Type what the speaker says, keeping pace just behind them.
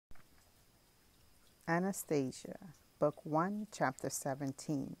Anastasia, Book 1, Chapter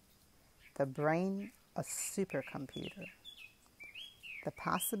 17, The Brain, a Supercomputer. The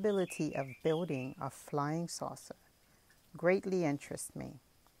possibility of building a flying saucer greatly interests me.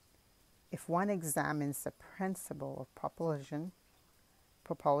 If one examines the principle of propulsion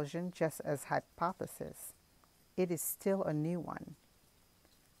just as hypothesis, it is still a new one.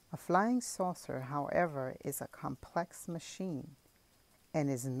 A flying saucer, however, is a complex machine and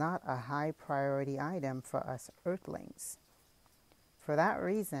is not a high priority item for us Earthlings. For that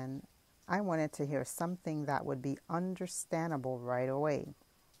reason, I wanted to hear something that would be understandable right away.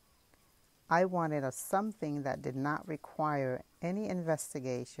 I wanted something that did not require any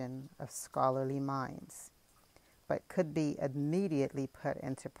investigation of scholarly minds, but could be immediately put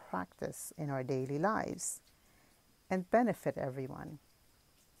into practice in our daily lives and benefit everyone.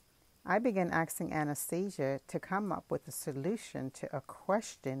 I began asking Anastasia to come up with a solution to a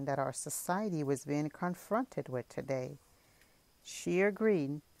question that our society was being confronted with today. She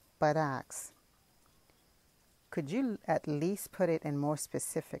agreed, but asked, "Could you at least put it in more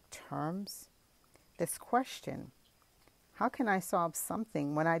specific terms? This question, how can I solve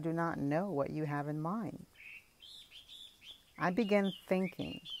something when I do not know what you have in mind?" I began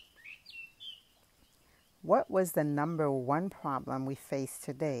thinking, what was the number one problem we face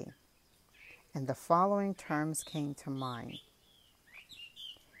today? And the following terms came to mind.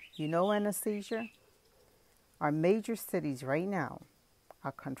 You know, Anastasia, our major cities right now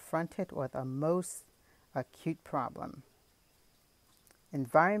are confronted with a most acute problem.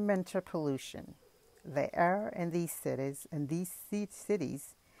 Environmental pollution. The air in these cities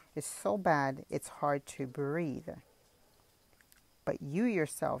is so bad it's hard to breathe. But you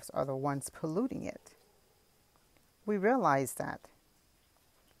yourselves are the ones polluting it. We realize that.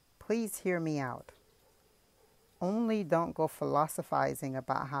 Please hear me out. Only don't go philosophizing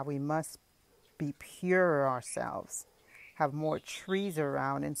about how we must be pure ourselves, have more trees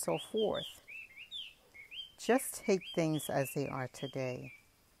around, and so forth. Just take things as they are today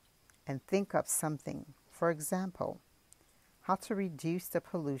and think of something. For example, how to reduce the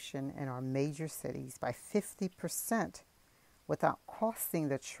pollution in our major cities by 50% without costing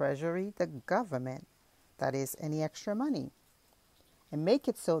the treasury, the government, that is, any extra money. And make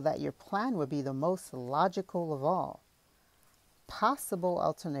it so that your plan would be the most logical of all possible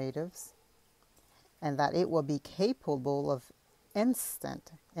alternatives, and that it will be capable of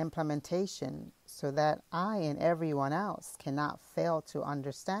instant implementation so that I and everyone else cannot fail to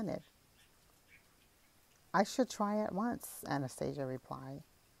understand it. I should try at once, Anastasia replied.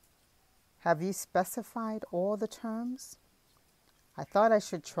 Have you specified all the terms? I thought I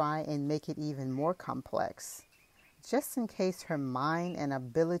should try and make it even more complex, just in case her mind and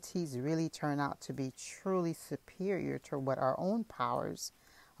abilities really turn out to be truly superior to what our own powers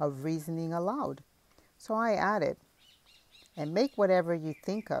of reasoning allowed. So I added, and make whatever you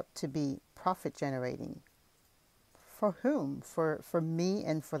think of to be profit generating. For whom? For me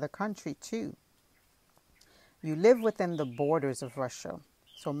and for the country too. You live within the borders of Russia,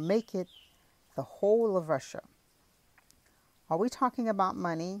 so make it the whole of Russia. Are we talking about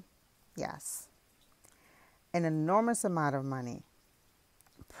money? Yes. An enormous amount of money.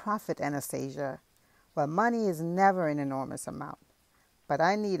 Profit, Anastasia. Well, money is never an enormous amount, but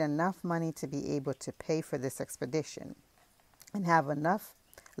I need enough money to be able to pay for this expedition and have enough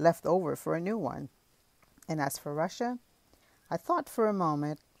left over for a new one. And as for Russia, I thought for a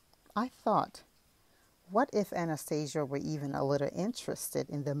moment, what if Anastasia were even a little interested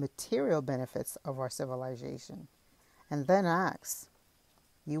in the material benefits of our civilization? And then asked,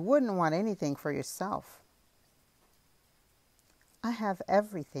 you wouldn't want anything for yourself? I have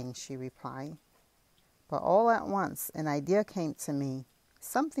everything, she replied. But all at once, an idea came to me,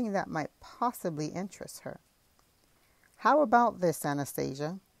 something that might possibly interest her. How about this,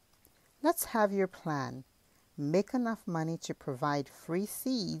 Anastasia? Let's have your plan. Make enough money to provide free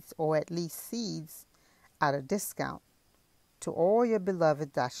seeds, or at least seeds at a discount, to all your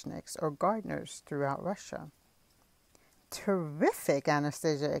beloved dachniks or gardeners throughout Russia. Terrific,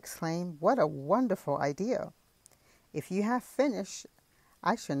 Anastasia exclaimed. What a wonderful idea. If you have finished,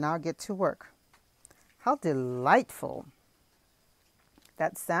 I shall now get to work. How delightful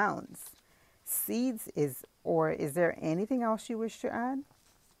that sounds. Seeds is there anything else you wish to add?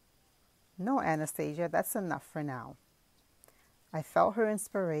 No, Anastasia, that's enough for now. I felt her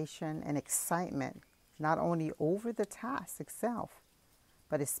inspiration and excitement, not only over the task itself,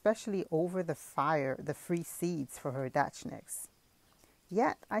 but especially over the free seeds for her dachniks.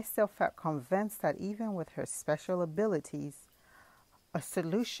 Yet I still felt convinced that even with her special abilities, a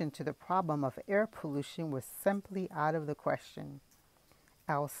solution to the problem of air pollution was simply out of the question.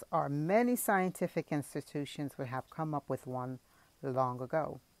 else are many scientific institutions would have come up with one long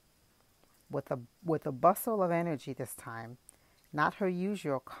ago. With a bustle of energy this time, not her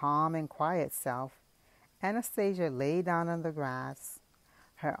usual calm and quiet self, Anastasia lay down on the grass,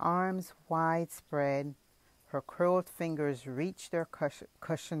 her arms wide spread, her curled fingers reached their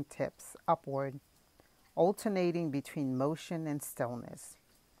cushion tips upward, alternating between motion and stillness,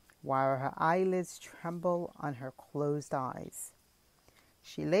 while her eyelids trembled on her closed eyes.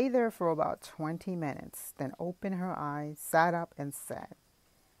 She lay there for about 20 minutes, then opened her eyes, sat up, and said,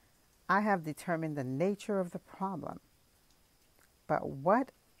 "I have determined the nature of the problem. But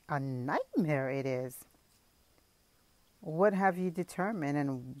what a nightmare it is!" "What have you determined,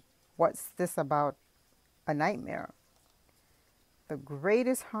 and what's this about a nightmare?" "The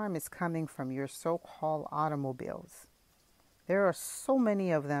greatest harm is coming from your so-called automobiles. There are so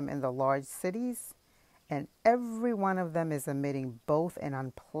many of them in the large cities, and every one of them is emitting both an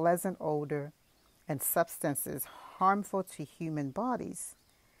unpleasant odor and substances harmful to human bodies.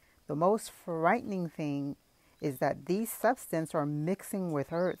 The most frightening thing is that these substances are mixing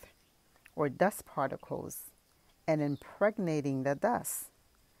with earth or dust particles and impregnating the dust.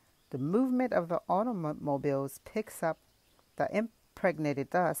 The movement of the automobiles picks up the impregnated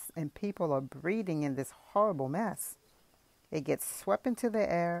dust, and people are breathing in this horrible mess. It gets swept into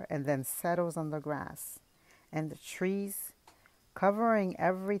the air and then settles on the grass and the trees, covering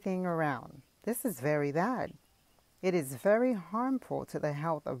everything around. This is very bad. It is very harmful to the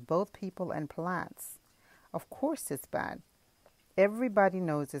health of both people and plants. Of course it's bad. Everybody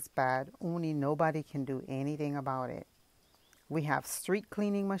knows it's bad, only nobody can do anything about it. We have street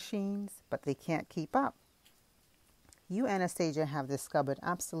cleaning machines, but they can't keep up. You, Anastasia, have discovered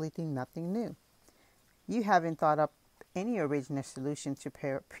absolutely nothing new. You haven't thought up any original solution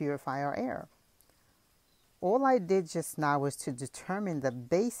to purify our air. All I did just now was to determine the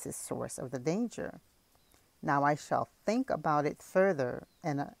basis source of the danger. Now I shall think about it further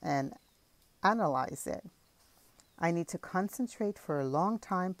and analyze it. I need to concentrate for a long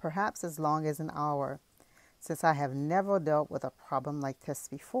time, perhaps as long as an hour, since I have never dealt with a problem like this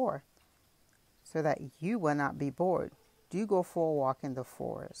before, so that you will not be bored. Do go for a walk in the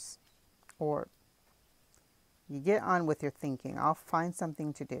forest, or you get on with your thinking. I'll find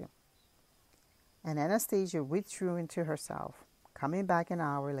something to do." And Anastasia withdrew into herself. Coming back an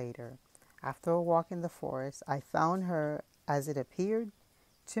hour later, after a walk in the forest, I found her, as it appeared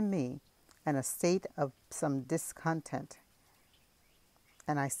to me, in a state of some discontent.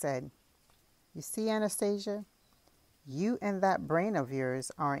 And I said, "You see, Anastasia, you and that brain of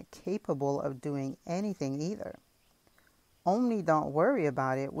yours aren't capable of doing anything either. Only don't worry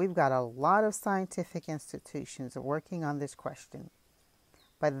about it. We've got a lot of scientific institutions working on this question.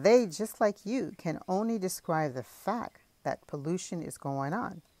 But they, just like you, can only describe the fact that pollution is going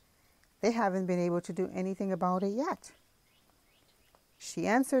on. They haven't been able to do anything about it yet." She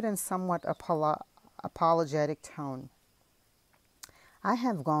answered in somewhat apologetic tone, "I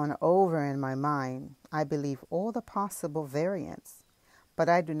have gone over in my mind, I believe, all the possible variants, but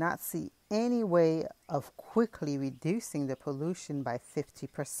I do not see any way of quickly reducing the pollution by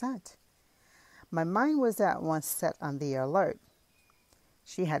 50%. My mind was at once set on the alert.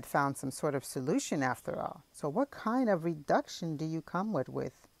 She had found some sort of solution after all. "So what kind of reduction do you come up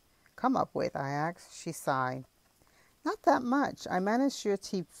with?" I asked. She sighed. "Not that much. I managed to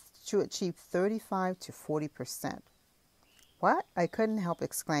achieve 35 to 40%. "What?" I couldn't help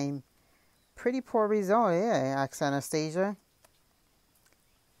exclaim. "Pretty poor result, asked Anastasia.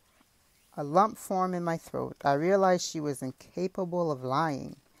 A lump formed in my throat. I realized she was incapable of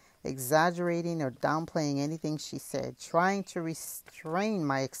lying, exaggerating, or downplaying anything she said. Trying to restrain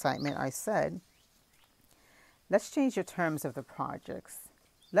my excitement, I said, "Let's change the terms of the projects.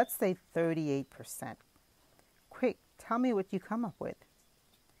 Let's say 38%. Quick, tell me what you come up with."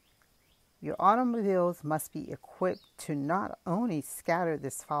 "Your automobiles must be equipped to not only scatter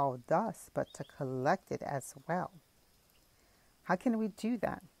this foul dust, but to collect it as well." "How can we do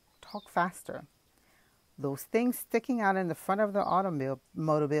that?" "Talk faster." "Those things sticking out in the front of the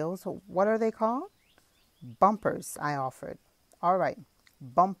automobiles, what are they called?" "Bumpers," I offered. "All right,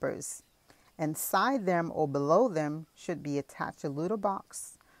 bumpers. Inside them or below them should be attached a little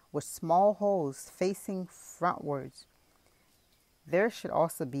box with small holes facing frontwards. There should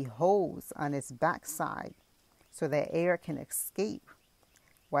also be holes on its backside so that air can escape.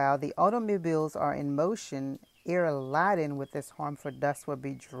 While the automobiles are in motion, air laden with this harmful dust will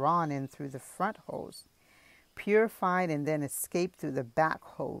be drawn in through the front holes, purified, and then escape through the back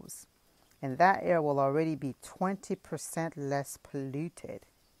holes. And that air will already be 20% less polluted."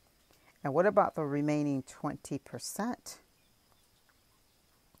 "And what about the remaining 20%?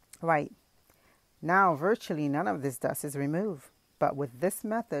 Right. Now, virtually none of this dust is removed. But with this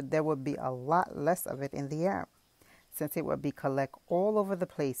method, there would be a lot less of it in the air, since it would be collect all over the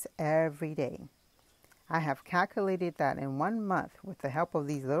place every day. I have calculated that in 1 month, with the help of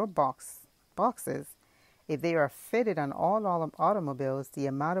these little boxes, if they are fitted on all automobiles, the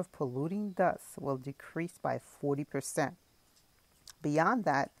amount of polluting dust will decrease by 40%. Beyond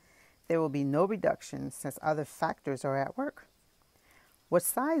that, there will be no reduction since other factors are at work. What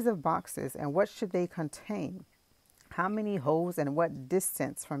size of boxes and what should they contain? How many holes and what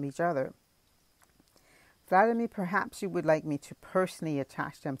distance from each other? Vladimir, perhaps you would like me to personally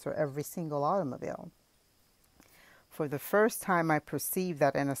attach them to every single automobile. For the first time, I perceived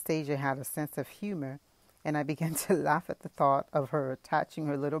that Anastasia had a sense of humor, and I began to laugh at the thought of her attaching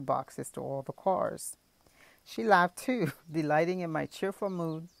her little boxes to all the cars. She laughed too, delighting in my cheerful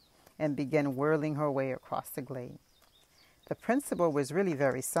mood, and began whirling her way across the glade. The principle was really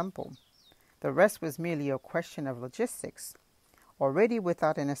very simple. The rest was merely a question of logistics. Already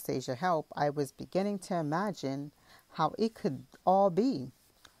without Anastasia's help, I was beginning to imagine how it could all be.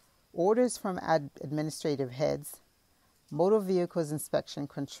 Orders from administrative heads, motor vehicles inspection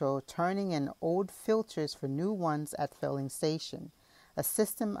control, turning in old filters for new ones at filling station, a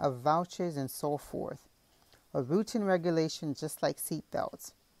system of vouchers and so forth, a routine regulation just like seat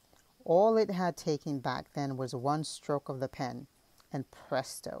belts. All it had taken back then was one stroke of the pen, and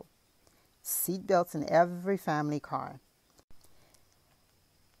presto, seat belts in every family car.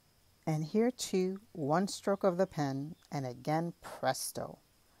 And here too, one stroke of the pen, and again presto,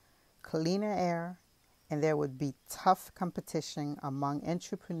 cleaner air, and there would be tough competition among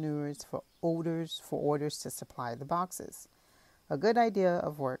entrepreneurs for orders to supply the boxes. A good idea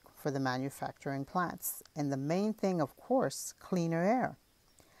of work for the manufacturing plants, and the main thing, of course, cleaner air.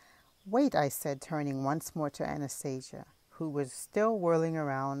 Wait, I said, turning once more to Anastasia, who was still whirling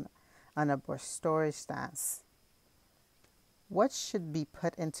around on a storage stance. What should be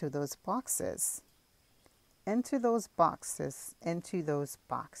put into those boxes? Into those boxes.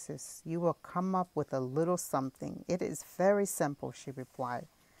 You will come up with a little something. It is very simple, she replied,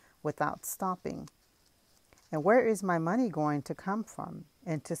 without stopping. And where is my money going to come from?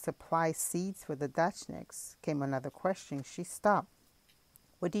 And to supply seeds for the Dachniks, came another question. She stopped.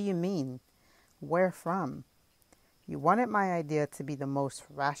 What do you mean? Where from? You wanted my idea to be the most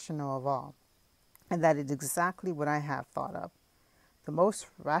rational of all, and that is exactly what I have thought of. The most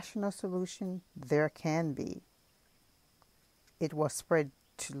rational solution there can be. It will spread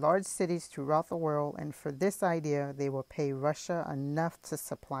to large cities throughout the world, and for this idea, they will pay Russia enough to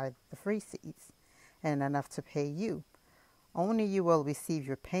supply the free seeds, and enough to pay you. Only you will receive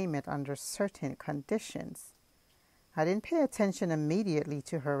your payment under certain conditions. I didn't pay attention immediately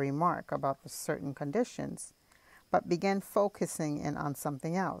to her remark about the certain conditions, but began focusing in on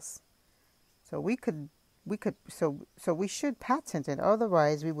something else. So we should patent it.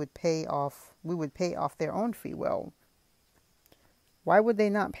 Otherwise, we would pay off their own free will. Why would they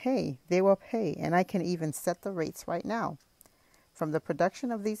not pay? They will pay, and I can even set the rates right now. From the production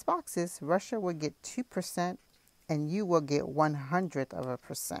of these boxes, Russia will get 2%, and you will get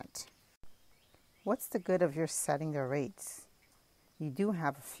 0.01%. What's the good of your setting the rates? You do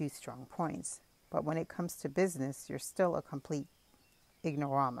have a few strong points, but when it comes to business, you're still a complete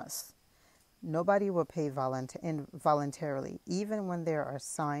ignoramus. Nobody will pay voluntarily, even when there are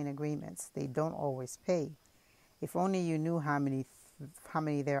signed agreements. They don't always pay. If only you knew how many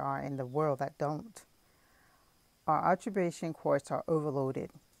there are in the world that don't. Our arbitration courts are overloaded.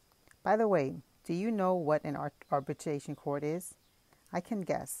 By the way, do you know what an arbitration court is? I can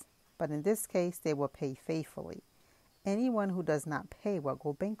guess, but in this case, they will pay faithfully. Anyone who does not pay will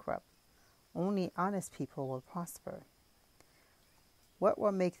go bankrupt. Only honest people will prosper. What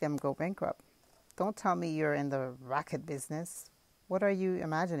will make them go bankrupt? Don't tell me you're in the racket business. What are you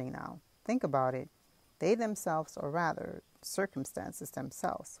imagining now? Think about it. They themselves, or rather, circumstances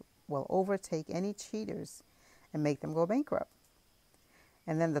themselves, will overtake any cheaters and make them go bankrupt.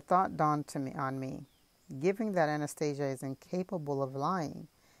 And then the thought dawned on me, given that Anastasia is incapable of lying,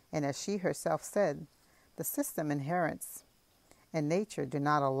 and as she herself said, the system inherent in nature do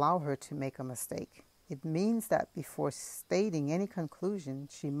not allow her to make a mistake. It means that before stating any conclusion,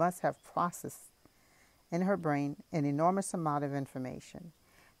 she must have processed in her brain an enormous amount of information,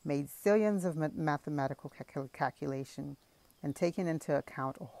 made zillions of mathematical calculation, and taken into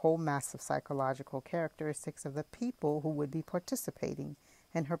account a whole mass of psychological characteristics of the people who would be participating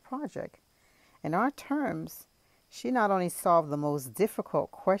in her project. In our terms, she not only solved the most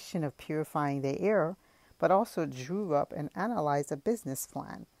difficult question of purifying the air, but also drew up and analyzed a business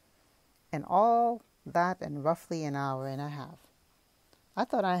plan. And all that in roughly an hour and a half. I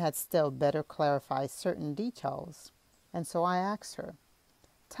thought I had still better clarified certain details, and so I asked her,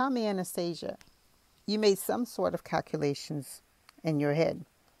 "Tell me, Anastasia, you made some sort of calculations in your head,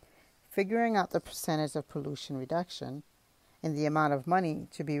 figuring out the percentage of pollution reduction and the amount of money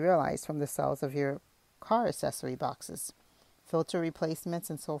to be realized from the sales of your car accessory boxes, filter replacements,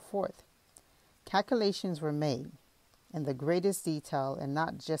 and so forth. Calculations were made in the greatest detail and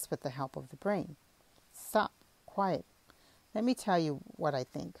not just with the help of the brain. Stop. Quiet. Let me tell you what I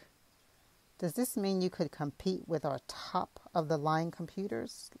think. Does this mean you could compete with our top-of-the-line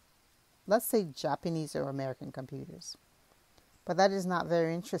computers? Let's say Japanese or American computers." "But that is not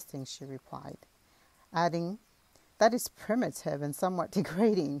very interesting," she replied, adding, "That is primitive and somewhat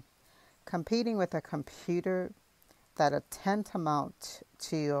degrading. Competing with a computer that are tantamount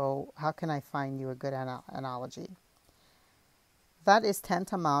to, how can I find you a good analogy? That is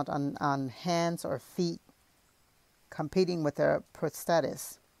tantamount on hands or feet competing with a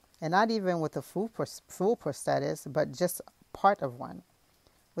prosthesis, and not even with a full prosthesis, but just part of one.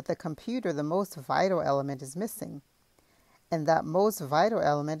 With a computer, the most vital element is missing, and that most vital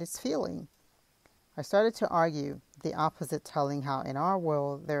element is feeling." I started to argue the opposite, telling how in our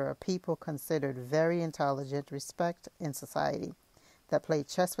world there are people considered very intelligent, respect in society, that play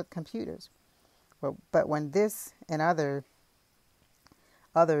chess with computers. But when this and others'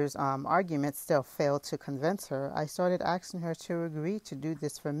 arguments still failed to convince her, I started asking her to agree to do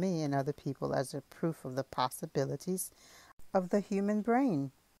this for me and other people as a proof of the possibilities of the human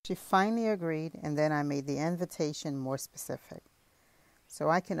brain. She finally agreed, and then I made the invitation more specific. "So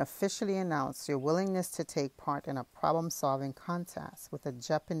I can officially announce your willingness to take part in a problem-solving contest with a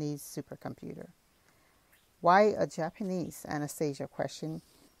Japanese supercomputer." "Why a Japanese?" Anastasia questioned.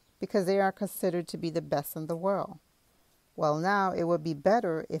 "Because they are considered to be the best in the world." "Well, now it would be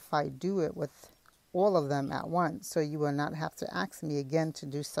better if I do it with all of them at once, so you will not have to ask me again to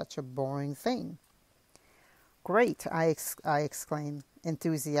do such a boring thing." "Great," I exclaimed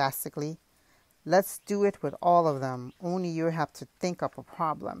enthusiastically. "Let's do it with all of them, only you have to think up a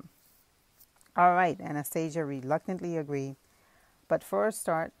problem." "All right," Anastasia reluctantly agreed. "But for a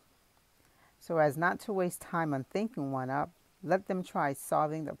start, so as not to waste time on thinking one up, let them try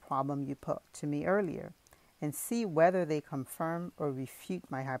solving the problem you put to me earlier and see whether they confirm or refute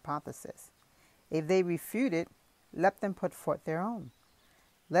my hypothesis. If they refute it, let them put forth their own.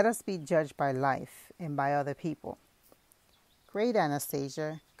 Let us be judged by life and by other people." "Great,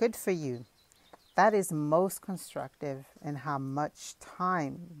 Anastasia. Good for you. That is most constructive. And how much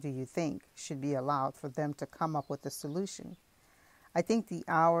time do you think should be allowed for them to come up with a solution?" "I think the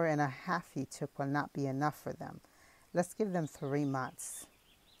hour and a half you took will not be enough for them. Let's give them 3 months.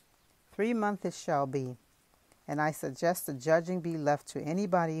 3 months it shall be, and I suggest the judging be left to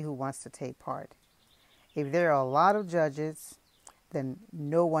anybody who wants to take part. If there are a lot of judges, then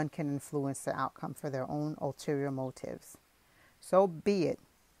no one can influence the outcome for their own ulterior motives. So be it.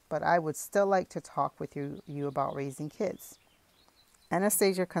 But I would still like to talk with you about raising kids."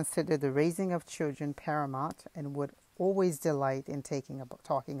 Anastasia considered the raising of children paramount and would always delight in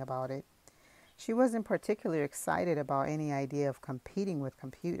talking about it. She wasn't particularly excited about any idea of competing with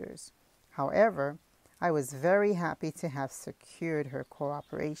computers. However, I was very happy to have secured her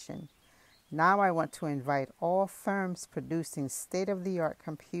cooperation. Now I want to invite all firms producing state-of-the-art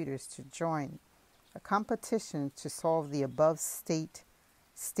computers to join a competition to solve the above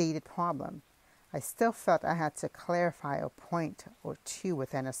stated problem. I still felt I had to clarify a point or two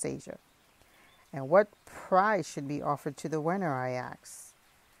with Anastasia. "And what prize should be offered to the winner?" I asked.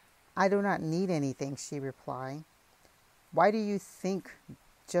 "I do not need anything," she replied. "Why do you think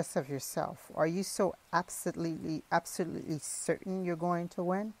just of yourself? Are you so absolutely certain you're going to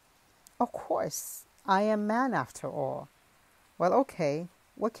win?" "Of course. I am man after all." "Well, okay.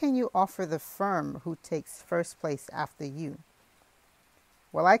 What can you offer the firm who takes first place after you?"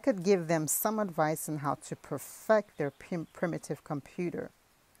 "Well, I could give them some advice on how to perfect their primitive computer.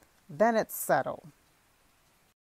 Then it's settled."